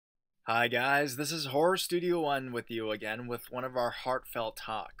Hi guys, this is Horror Studio 1 with you again with one of our heartfelt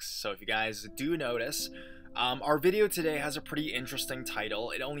talks. So if you guys do notice, our video today has a pretty interesting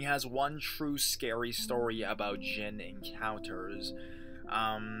title. It only has one true scary story about Jinn encounters.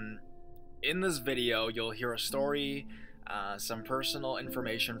 In this video, you'll hear a story, some personal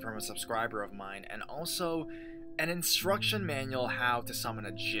information from a subscriber of mine, and also an instruction manual how to summon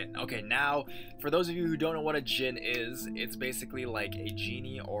a Jinn. Okay, now, for those of you who don't know what a Jinn is, it's basically like a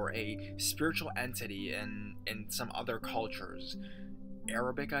genie or a spiritual entity in some other cultures.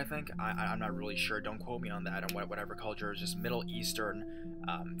 Arabic, I think? I'm not really sure, don't quote me on that, and whatever culture is just Middle Eastern,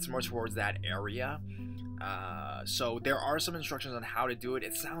 it's more towards that area. So there are some instructions on how to do it.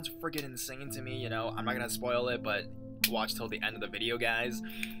 It sounds friggin' insane to me, you know, I'm not gonna spoil it, but watch till the end of the video, guys.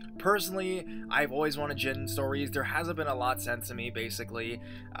 Personally, I've always wanted Jinn stories. There hasn't been a lot sent to me, basically.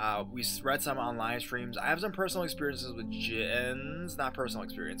 We read some on live streams. I have some personal experiences with jinns. Not personal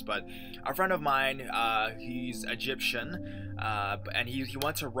experience, but a friend of mine, he's Egyptian, and he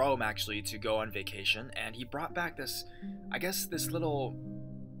went to Rome, actually, to go on vacation, and he brought back this, I guess, this little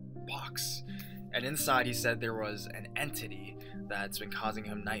box. And inside, he said there was an entity that's been causing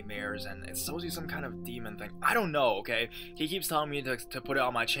him nightmares, and it's supposed to be some kind of demon thing. I don't know, okay? He keeps telling me to put it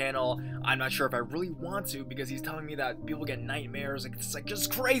on my channel. I'm not sure if I really want to, because he's telling me that people get nightmares. Like, it's like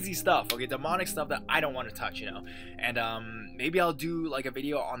just crazy stuff, okay? Demonic stuff that I don't want to touch, you know? And maybe I'll do like a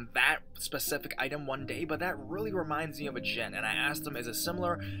video on that specific item one day, but that really reminds me of a Jinn. And I asked him, is it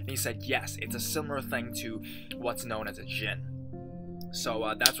similar? And he said, yes, it's a similar thing to what's known as a Jinn.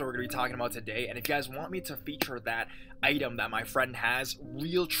 So that's what we're going to be talking about today, and if you guys want me to feature that item that my friend has,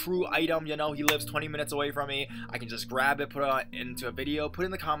 real true item, you know, he lives 20 minutes away from me, I can just grab it, put it into a video, put it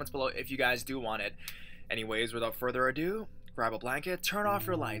in the comments below if you guys do want it. Anyways, without further ado, grab a blanket, turn off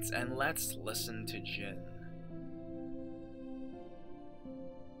your lights, and let's listen to Jinn.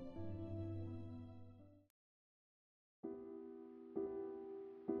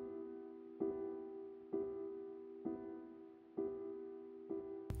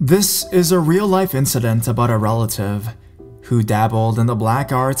 This is a real-life incident about a relative who dabbled in the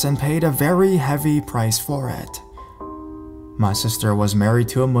black arts and paid a very heavy price for it. My sister was married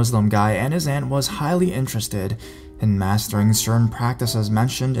to a Muslim guy, and his aunt was highly interested in mastering certain practices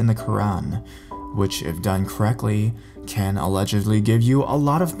mentioned in the Quran, which, if done correctly, can allegedly give you a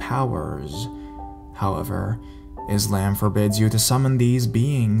lot of powers. However, Islam forbids you to summon these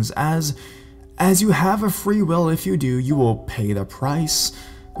beings, as you have a free will. If you do, you will pay the price.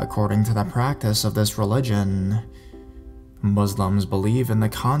 According to the practice of this religion, Muslims believe in the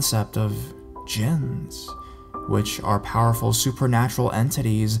concept of jinns, which are powerful supernatural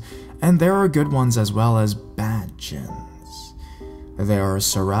entities, and there are good ones as well as bad jinns. There are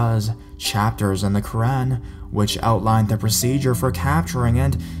surahs, chapters in the Quran, which outline the procedure for capturing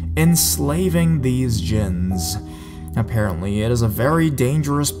and enslaving these jinns. Apparently, it is a very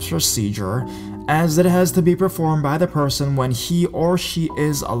dangerous procedure, as it has to be performed by the person when he or she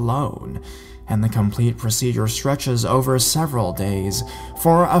is alone, and the complete procedure stretches over several days,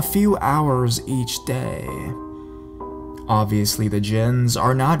 for a few hours each day. Obviously, the jinns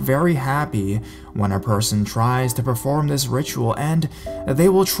are not very happy when a person tries to perform this ritual, and they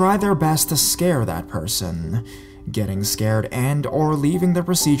will try their best to scare that person. Getting scared and or leaving the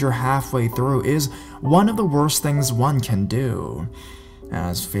procedure halfway through is one of the worst things one can do,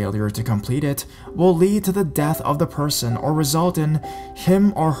 as failure to complete it will lead to the death of the person or result in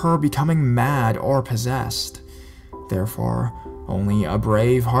him or her becoming mad or possessed. Therefore, only a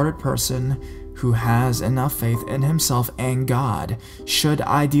brave-hearted person who has enough faith in himself and God should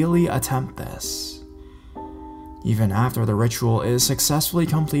ideally attempt this. Even after the ritual is successfully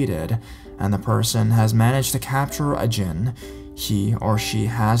completed and the person has managed to capture a Jinn, he or she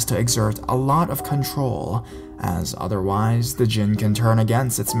has to exert a lot of control, as otherwise the Jinn can turn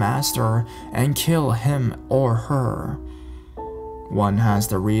against its master and kill him or her. One has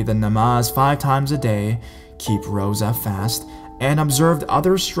to read the namaz 5 times a day, keep Rosa fast, and observe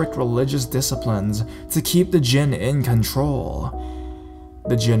other strict religious disciplines to keep the Jinn in control.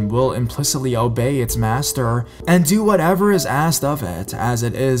 The Jinn will implicitly obey its master and do whatever is asked of it, as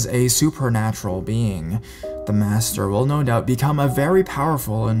it is a supernatural being. The master will no doubt become a very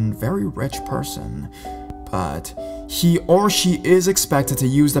powerful and very rich person, but he or she is expected to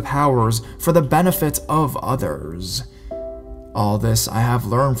use the powers for the benefit of others. All this I have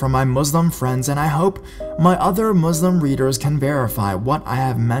learned from my Muslim friends, and I hope my other Muslim readers can verify what I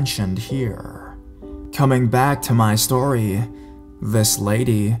have mentioned here. Coming back to my story, this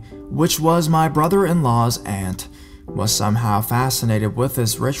lady, which was my brother-in-law's aunt, was somehow fascinated with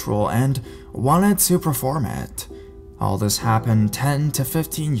this ritual and wanted to perform it. All this happened 10 to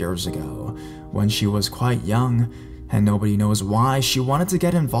 15 years ago, when she was quite young, and nobody knows why she wanted to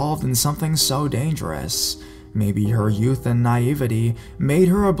get involved in something so dangerous. Maybe her youth and naivety made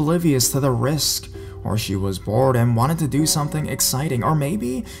her oblivious to the risk, or she was bored and wanted to do something exciting, or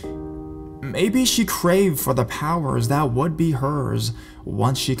maybe she craved for the powers that would be hers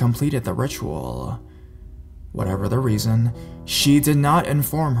once she completed the ritual. Whatever the reason, she did not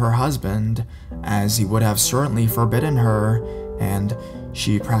inform her husband, as he would have certainly forbidden her, and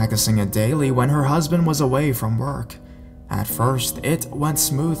she practicing it daily when her husband was away from work. At first, it went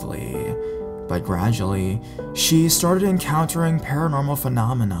smoothly, but gradually, she started encountering paranormal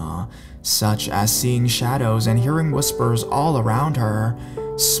phenomena, such as seeing shadows and hearing whispers all around her,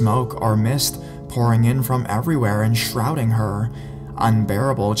 smoke or mist pouring in from everywhere and shrouding her,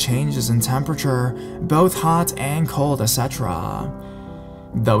 unbearable changes in temperature, both hot and cold, etc.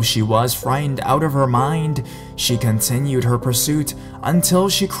 Though she was frightened out of her mind, she continued her pursuit until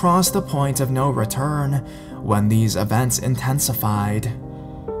she crossed the point of no return, when these events intensified.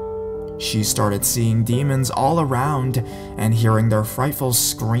 She started seeing demons all around and hearing their frightful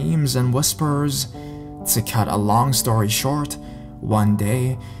screams and whispers. To cut a long story short, one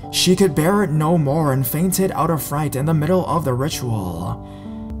day, she could bear it no more and fainted out of fright in the middle of the ritual.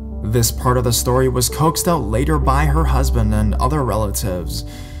 This part of the story was coaxed out later by her husband and other relatives,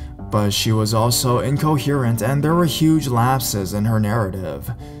 but she was also incoherent and there were huge lapses in her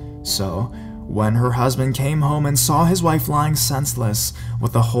narrative. So, when her husband came home and saw his wife lying senseless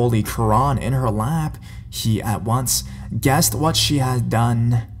with the Holy Quran in her lap, he at once guessed what she had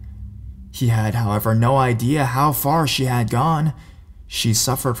done. He had, however, no idea how far she had gone. She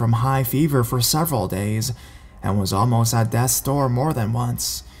suffered from high fever for several days and was almost at death's door more than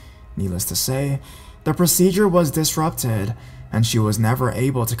once. Needless to say, the procedure was disrupted and she was never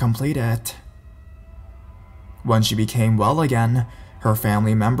able to complete it. When she became well again, her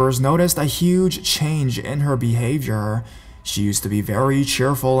family members noticed a huge change in her behavior. She used to be very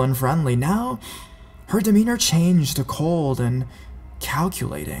cheerful and friendly. Now, her demeanor changed to cold and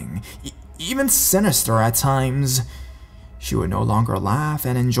calculating, even sinister at times. She would no longer laugh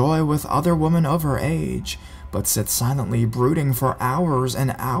and enjoy with other women of her age, but sit silently brooding for hours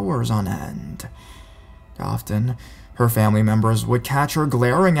and hours on end. Often, her family members would catch her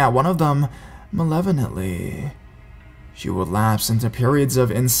glaring at one of them malevolently. She would lapse into periods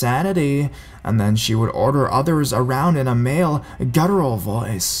of insanity, and then she would order others around in a male, guttural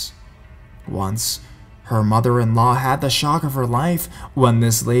voice. Once, her mother-in-law had the shock of her life when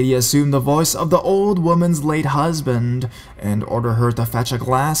this lady assumed the voice of the old woman's late husband and ordered her to fetch a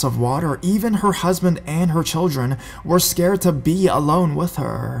glass of water. Even her husband and her children were scared to be alone with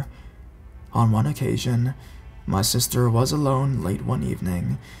her. On one occasion, my sister was alone late one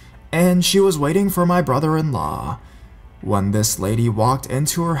evening, and she was waiting for my brother-in-law when this lady walked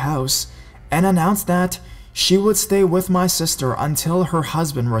into her house and announced that she would stay with my sister until her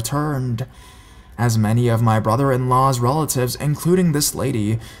husband returned. As many of my brother-in-law's relatives, including this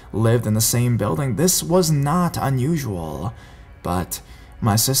lady, lived in the same building, this was not unusual. But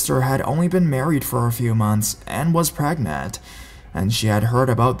my sister had only been married for a few months and was pregnant, and she had heard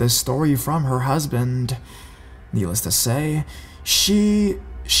about this story from her husband. Needless to say, she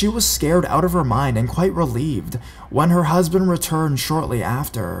was scared out of her mind and quite relieved when her husband returned shortly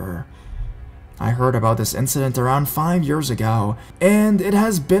after. I heard about this incident around 5 years ago, and it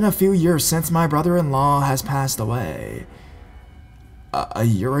has been a few years since my brother-in-law has passed away. A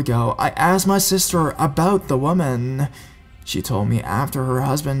year ago, I asked my sister about the woman. She told me after her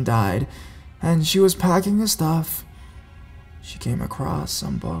husband died, and she was packing his stuff, she came across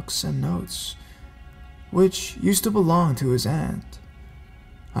some books and notes, which used to belong to his aunt.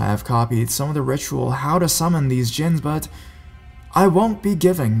 I have copied some of the ritual how to summon these jinns, but I won't be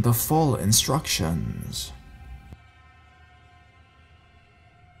giving the full instructions.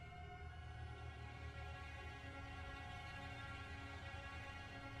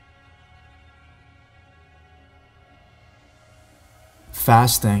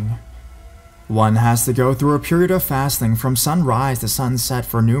 Fasting. One has to go through a period of fasting from sunrise to sunset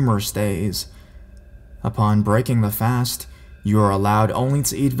for numerous days. Upon breaking the fast, you are allowed only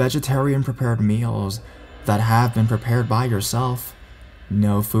to eat vegetarian prepared meals that have been prepared by yourself.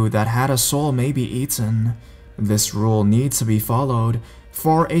 No food that had a soul may be eaten. This rule needs to be followed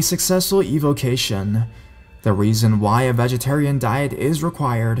for a successful evocation. The reason why a vegetarian diet is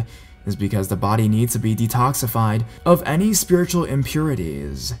required is because the body needs to be detoxified of any spiritual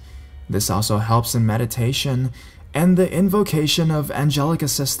impurities. This also helps in meditation and the invocation of angelic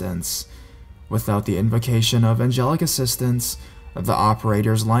assistance. Without the invocation of angelic assistance, The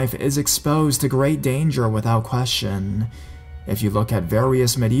operator's life is exposed to great danger without question. If you look at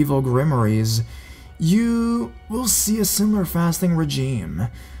various medieval grimoires, you will see a similar fasting regime,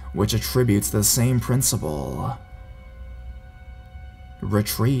 which attributes the same principle.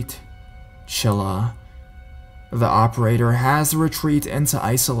 Retreat. Chilla. The operator has to retreat into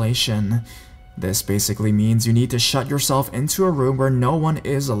isolation. This basically means you need to shut yourself into a room where no one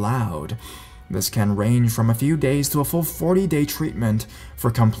is allowed. This can range from a few days to a full 40-day treatment for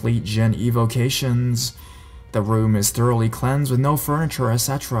complete Jinn evocations. The room is thoroughly cleansed with no furniture,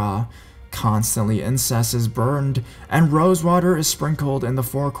 etc. Constantly incense is burned, and rose water is sprinkled in the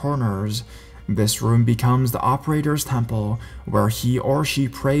four corners. This room becomes the operator's temple, where he or she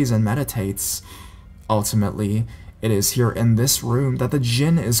prays and meditates. Ultimately, it is here in this room that the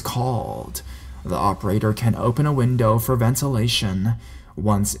Jinn is called. The operator can open a window for ventilation.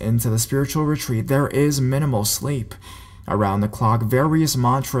 Once into the spiritual retreat, there is minimal sleep. Around the clock, various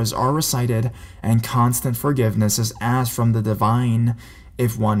mantras are recited, and constant forgiveness is asked from the divine.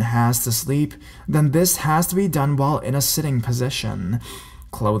 If one has to sleep, then this has to be done while in a sitting position.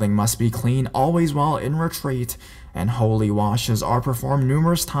 Clothing must be clean always while in retreat, and holy washes are performed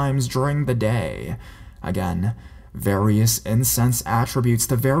numerous times during the day. Again, various incense attributes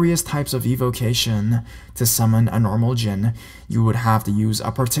to various types of evocation. To summon a normal Jinn, you would have to use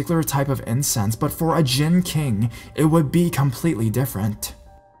a particular type of incense, but for a Jinn king, it would be completely different.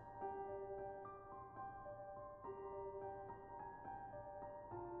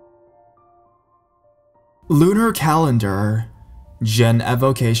 Lunar calendar. Jinn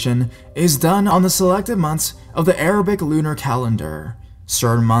evocation is done on the selected months of the Arabic lunar calendar.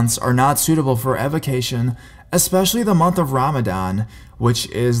 Certain months are not suitable for evocation, especially the month of Ramadan, which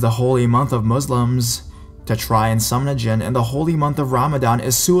is the holy month of Muslims. To try and summon a Jinn in the holy month of Ramadan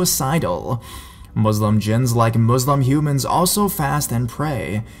is suicidal. Muslim jinns, like Muslim humans, also fast and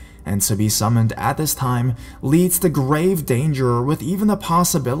pray, and to be summoned at this time leads to grave danger with even the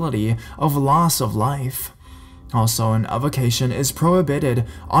possibility of loss of life. Also, an evocation is prohibited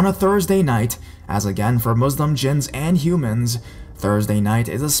on a Thursday night, as again for Muslim jinns and humans, Thursday night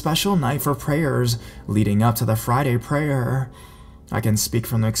is a special night for prayers leading up to the Friday prayer. I can speak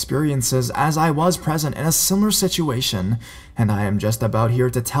from experiences as I was present in a similar situation, and I am just about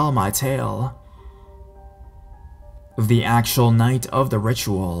here to tell my tale. The actual night of the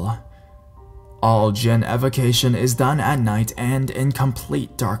ritual. All Jinn evocation is done at night and in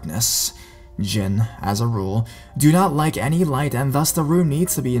complete darkness. Jinn, as a rule, do not like any light, and thus the room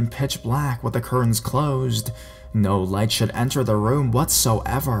needs to be in pitch black with the curtains closed. No light should enter the room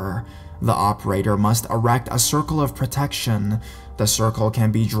whatsoever. The operator must erect a circle of protection. The circle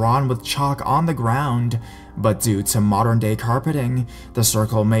can be drawn with chalk on the ground, but due to modern-day carpeting, the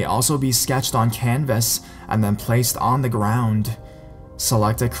circle may also be sketched on canvas and then placed on the ground.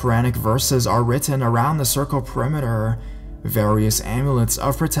 Selected Quranic verses are written around the circle perimeter. Various amulets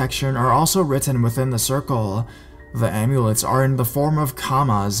of protection are also written within the circle. The amulets are in the form of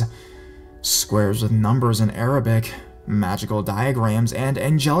commas, squares with numbers in Arabic. Magical diagrams and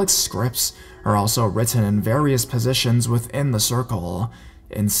angelic scripts are also written in various positions within the circle.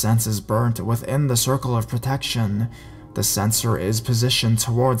 Incense is burnt within the circle of protection. The censer is positioned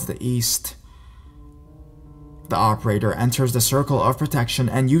towards the east. The operator enters the circle of protection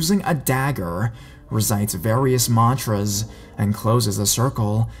and, using a dagger, recites various mantras and closes the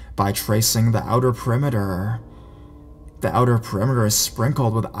circle by tracing the outer perimeter. The outer perimeter is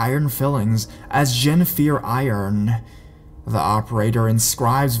sprinkled with iron fillings, as Jinn fear iron. The operator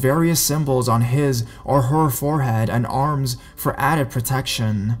inscribes various symbols on his or her forehead and arms for added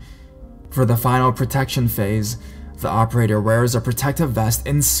protection. For the final protection phase, the operator wears a protective vest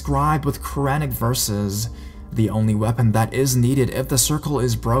inscribed with Quranic verses. The only weapon that is needed if the circle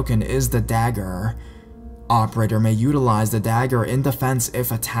is broken is the dagger. Operator may utilize the dagger in defense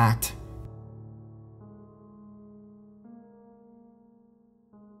if attacked.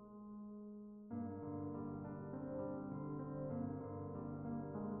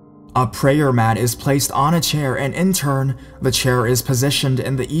 A prayer mat is placed on a chair, and in turn, the chair is positioned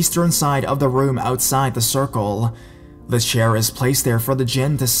in the eastern side of the room outside the circle. The chair is placed there for the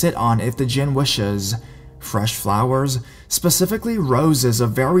Jinn to sit on if the Jinn wishes. Fresh flowers, specifically roses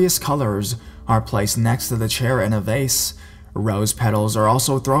of various colors, are placed next to the chair in a vase. Rose petals are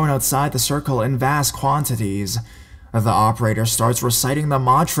also thrown outside the circle in vast quantities. The operator starts reciting the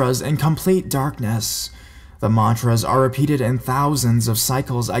mantras in complete darkness. The mantras are repeated in thousands of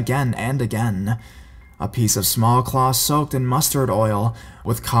cycles again and again. A piece of small cloth soaked in mustard oil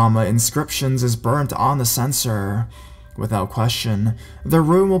with comma inscriptions is burnt on the censer. Without question, the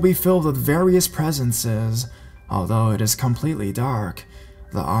room will be filled with various presences. Although it is completely dark,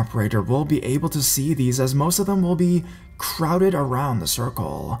 the operator will be able to see these as most of them will be crowded around the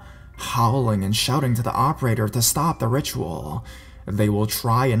circle, howling and shouting to the operator to stop the ritual. They will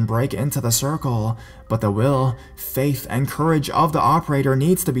try and break into the circle, but the will, faith, and courage of the operator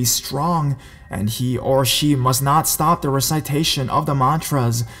needs to be strong, and he or she must not stop the recitation of the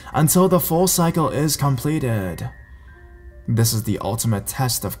mantras until the full cycle is completed. This is the ultimate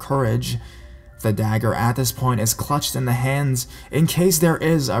test of courage. The dagger at this point is clutched in the hands in case there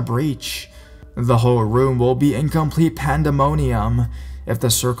is a breach. The whole room will be in complete pandemonium. If the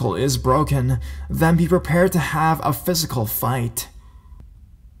circle is broken, then be prepared to have a physical fight.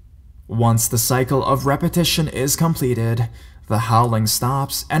 Once the cycle of repetition is completed, the howling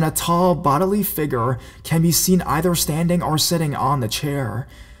stops and a tall bodily figure can be seen either standing or sitting on the chair.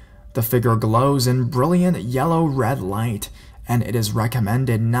 The figure glows in brilliant yellow-red light, and it is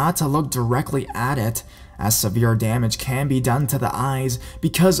recommended not to look directly at it, as severe damage can be done to the eyes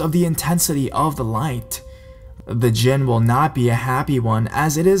because of the intensity of the light. The Jinn will not be a happy one,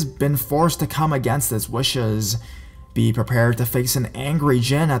 as it has been forced to come against its wishes. Be prepared to face an angry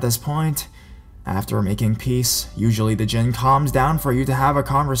Jinn at this point. After making peace, usually the Jinn calms down for you to have a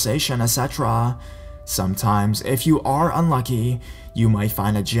conversation, etc. Sometimes, if you are unlucky, you might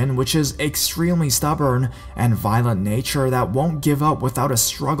find a Jinn which is extremely stubborn and violent nature that won't give up without a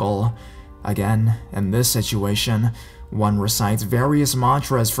struggle. Again, in this situation, one recites various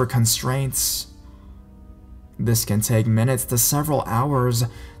mantras for constraints. This can take minutes to several hours,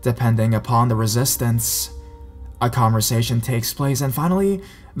 depending upon the resistance. A conversation takes place, and finally,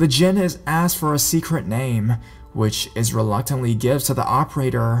 the Jinn is asked for a secret name, which is reluctantly given to the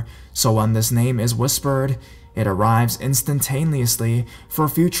operator, so when this name is whispered, it arrives instantaneously for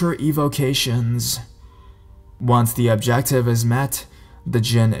future evocations. Once the objective is met, the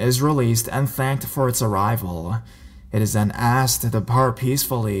Jinn is released and thanked for its arrival. It is then asked to depart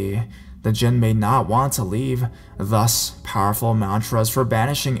peacefully. The Jinn may not want to leave, thus powerful mantras for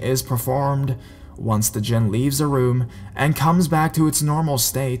banishing is performed. Once the Jinn leaves the room and comes back to its normal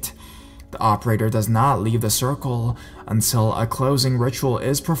state, the operator does not leave the circle until a closing ritual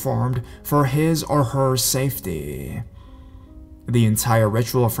is performed for his or her safety. The entire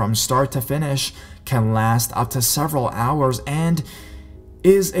ritual from start to finish can last up to several hours and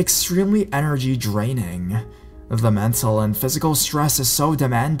is extremely energy draining. The mental and physical stress is so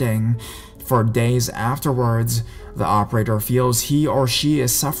demanding. For days afterwards, the operator feels he or she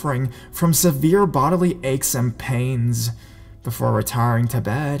is suffering from severe bodily aches and pains. Before retiring to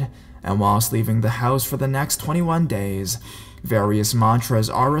bed, and whilst leaving the house for the next 21 days, various mantras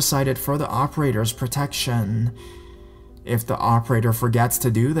are recited for the operator's protection. If the operator forgets to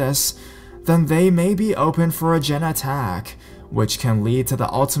do this, then they may be open for a Jinn attack, which can lead to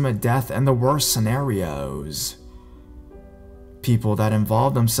the ultimate death in the worst scenarios. People that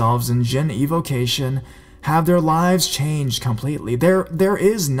involve themselves in Jinn evocation have their lives changed completely. There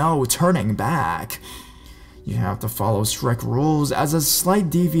is no turning back. You have to follow strict rules, as a slight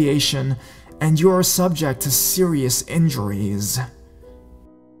deviation and you are subject to serious injuries.